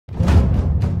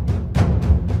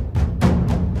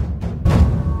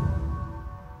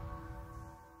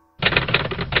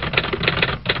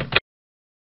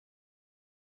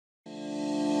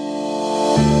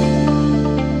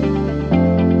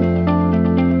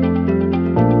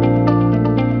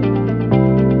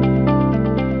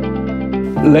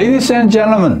Ladies and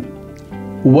gentlemen,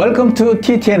 welcome to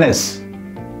TTnS.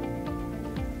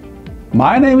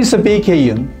 My name is B.K.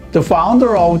 Yun, the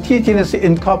founder of TTnS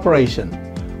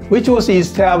Inc., which was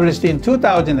established in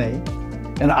 2008,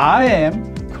 and I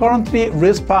am currently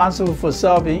responsible for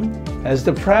serving as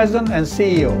the President and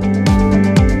CEO.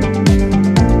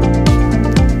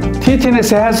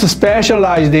 TTnS has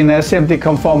specialized in SMT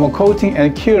conformal coating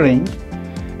and curing,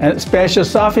 and special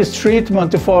surface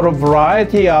treatment for a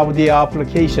variety of the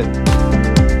applications.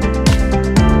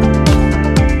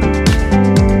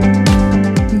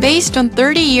 Based on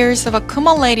 30 years of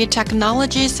accumulated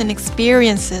technologies and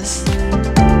experiences,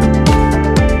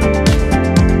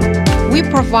 we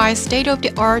provide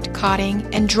state-of-the-art cutting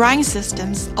and drying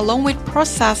systems along with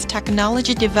process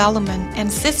technology development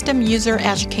and system user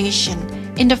education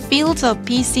in the fields of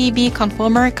PCB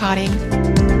conformal cutting,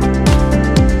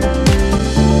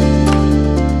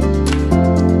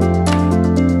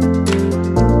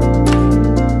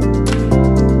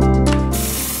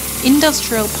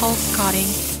 industrial pulse cutting,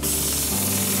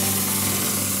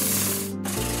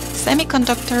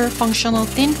 semiconductor functional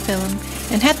thin film,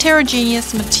 and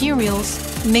heterogeneous materials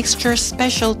mixture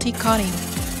specialty cutting.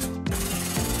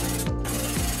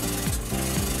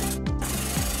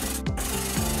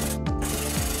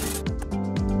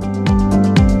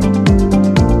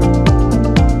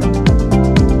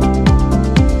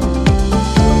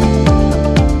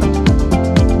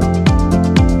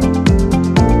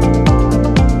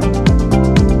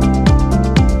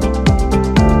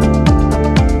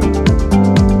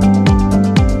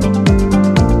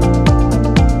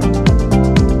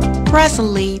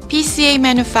 Presently, PCA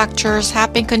manufacturers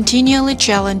have been continually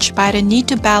challenged by the need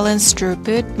to balance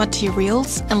throughput,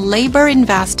 materials, and labor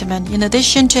investment in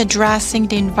addition to addressing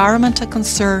the environmental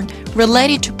concern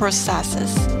related to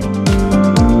processes.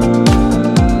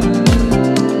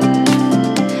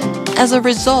 As a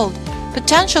result,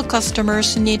 potential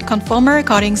customers who need conformal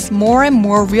cuttings more and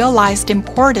more realize the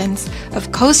importance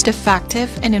of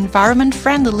cost-effective and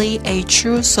environment-friendly a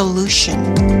true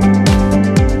solution.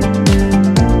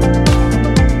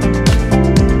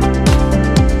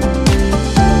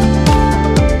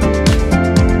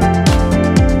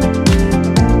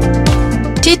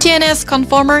 TTnS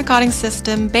conformal cutting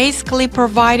system basically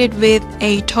provided with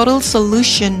a total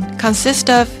solution consists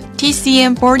of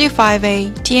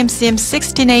TCM45A,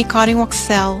 TMCM16A cutting work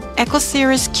cell,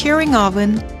 Eco-Series curing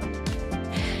oven,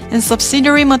 and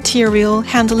subsidiary material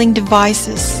handling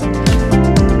devices.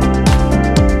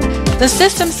 The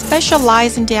system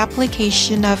specializes in the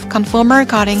application of conformal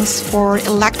cuttings for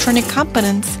electronic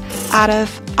components out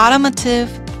of automotive,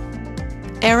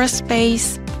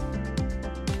 aerospace,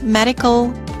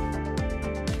 medical,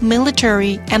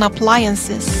 military, and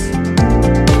appliances.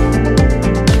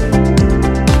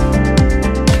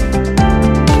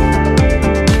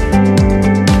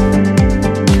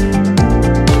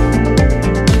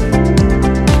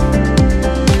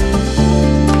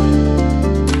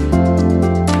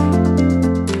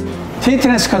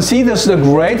 TTnS considers the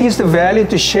greatest value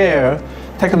to share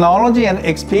technology and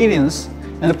experience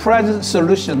and the present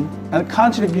solution and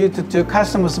contribute to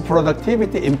customers'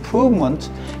 productivity improvement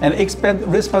and expand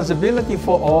responsibility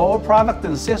for all products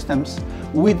and systems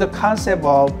with the concept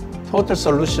of total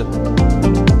solution.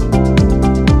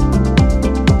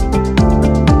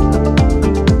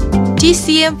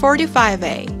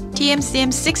 TCM45A,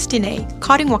 TMCM16A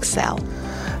cutting work cell.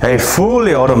 A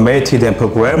fully automated and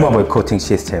programmable coating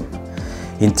system.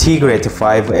 Integrate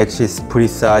 5-axis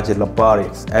precise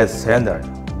robotics as standard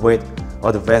with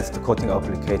advanced coating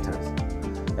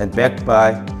applicators, and backed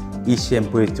by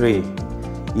ECMV3,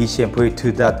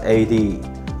 ECMV2.AD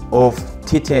of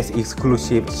TTnS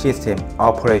exclusive system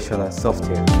operational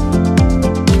software.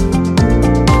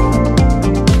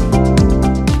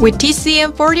 With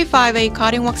TCM45A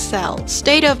cutting work cell,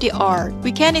 state-of-the-art,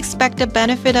 we can expect the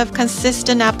benefit of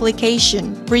consistent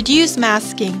application, reduce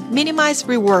masking, minimize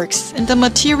reworks, and the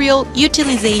material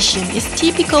utilization is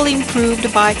typically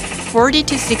improved by 40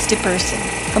 to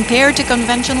 60% compared to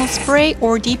conventional spray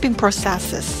or dipping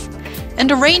processes. And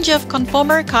the range of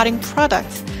conformal cutting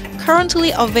products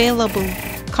currently available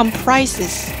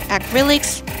comprises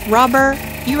acrylics, rubber,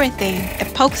 urethane,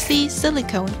 epoxy,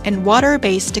 silicone, and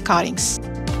water-based cuttings.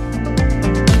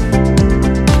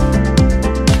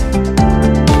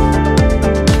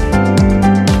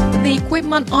 The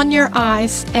equipment on your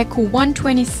eyes, Echo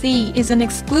 120C, is an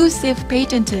exclusive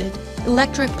patented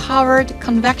electric-powered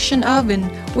convection oven,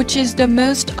 which is the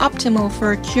most optimal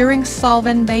for curing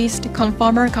solvent-based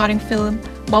conformal cutting film,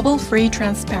 bubble-free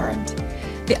transparent.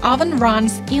 The oven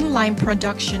runs inline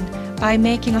production by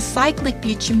making a cyclic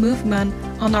pitch movement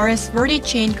on RS verti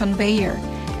chain conveyor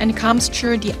and comes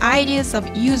through the ideas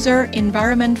of user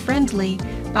environment friendly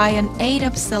by an aid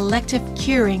of selective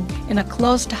curing in a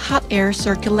closed hot air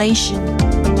circulation.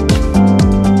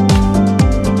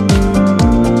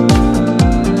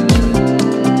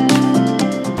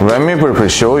 Let me briefly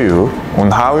show you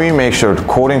on how we make sure the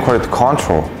coating quality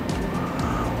control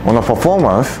on the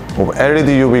performance of LED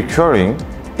UV curing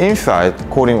inside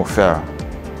coating cell.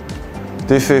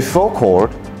 This is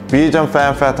so-called Vision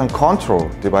Fan Pattern Control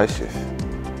devices,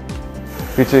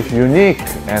 which is unique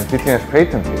and TTnS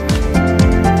patented.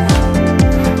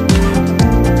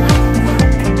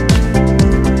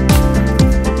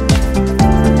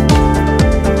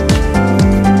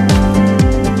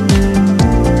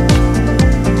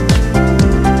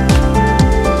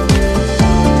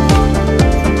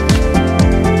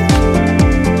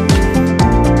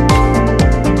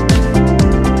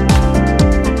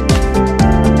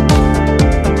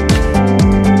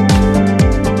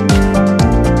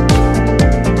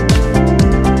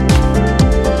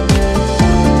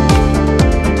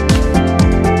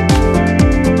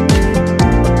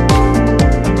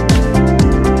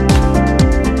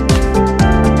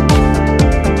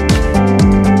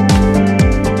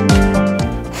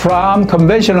 From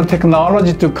conventional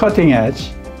technology to cutting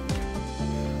edge,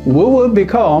 we will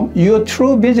become your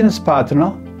true business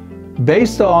partner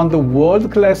based on the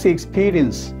world-class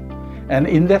experience and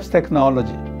in-depth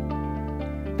technology.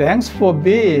 Thanks for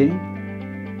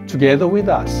being together with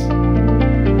us.